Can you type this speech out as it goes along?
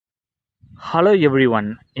Hello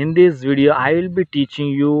everyone. In this video I will be teaching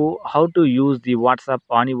you how to use the WhatsApp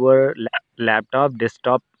on your laptop,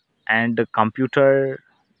 desktop and computer,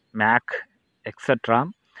 Mac, etc.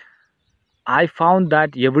 I found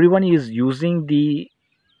that everyone is using the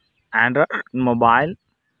Android mobile.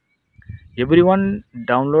 Everyone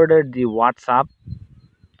downloaded the WhatsApp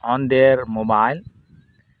on their mobile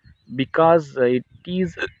because it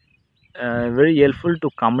is very helpful to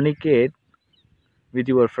communicate with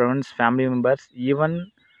your friends, family members, even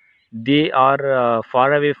they are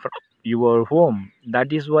far away from your home.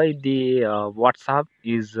 That is why the WhatsApp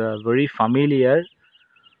is very familiar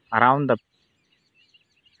around the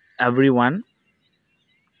everyone.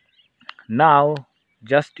 Now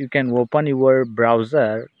just you can open your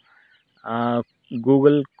browser, uh,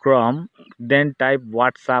 Google Chrome, then type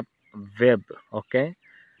WhatsApp web. Okay,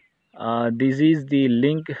 this is the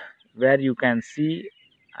link where you can see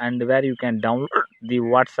and where you can download the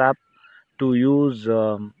WhatsApp to use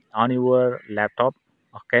on your laptop.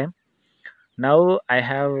 Okay, now I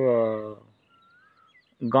have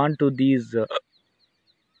gone to this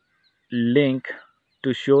link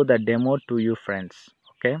to show the demo to your friends.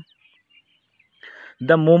 Okay,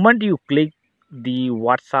 the moment you click the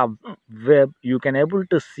WhatsApp web, you can able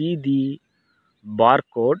to see the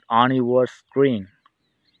barcode on your screen.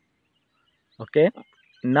 Okay,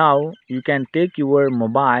 now you can take your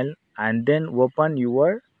mobile and then open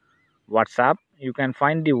your WhatsApp. You can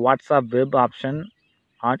find the WhatsApp web option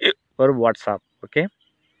on your WhatsApp. Okay,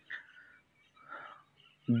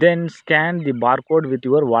 then scan the barcode with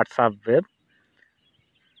your WhatsApp web.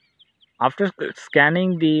 After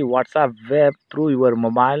scanning the WhatsApp web through your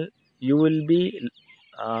mobile, you will be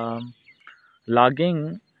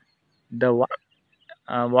logging the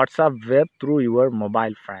WhatsApp web through your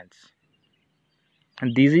mobile friends.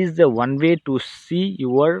 And this is the one way to see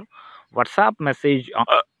your WhatsApp message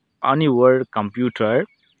on your computer.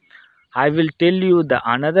 I will tell you the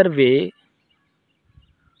another way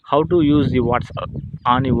how to use the WhatsApp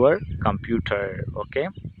on your computer. Okay,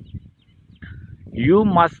 you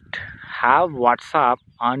must have WhatsApp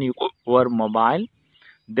on your mobile,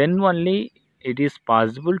 then only it is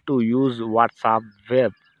possible to use WhatsApp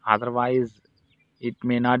web. Otherwise it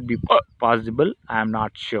may not be possible. I am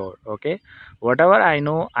not sure. Okay, whatever I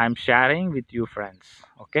know I am sharing with you friends.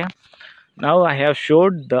 Okay, now I have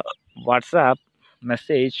showed the WhatsApp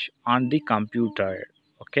message on the computer.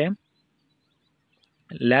 Okay,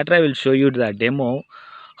 later I will show you the demo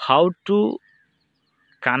how to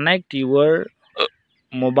connect your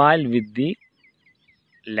mobile with the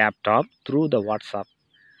laptop through the WhatsApp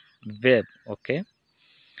web. Okay,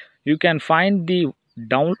 you can find the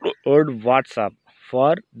download WhatsApp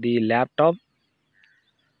for the laptop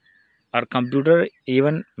or computer,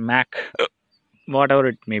 even Mac, whatever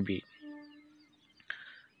it may be.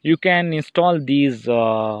 You can install these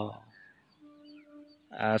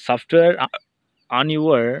software on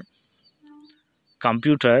your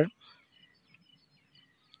computer.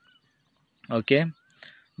 Okay,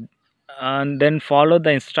 and then follow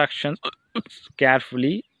the instructions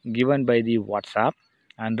carefully given by the WhatsApp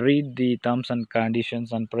and read the terms and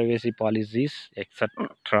conditions and privacy policies,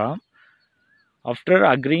 etc. After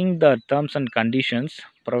agreeing the terms and conditions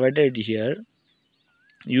provided here,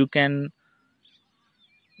 you can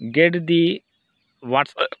get the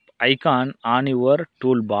WhatsApp icon on your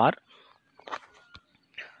toolbar.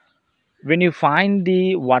 When you find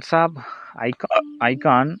the WhatsApp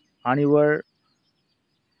icon on your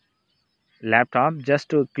laptop, just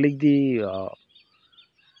to click the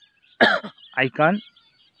icon,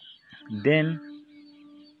 then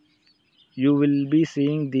you will be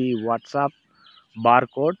seeing the WhatsApp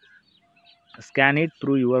barcode. Scan it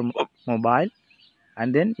through your mobile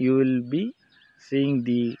and then you will be seeing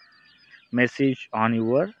the message on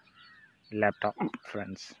your laptop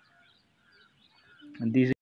friends. And this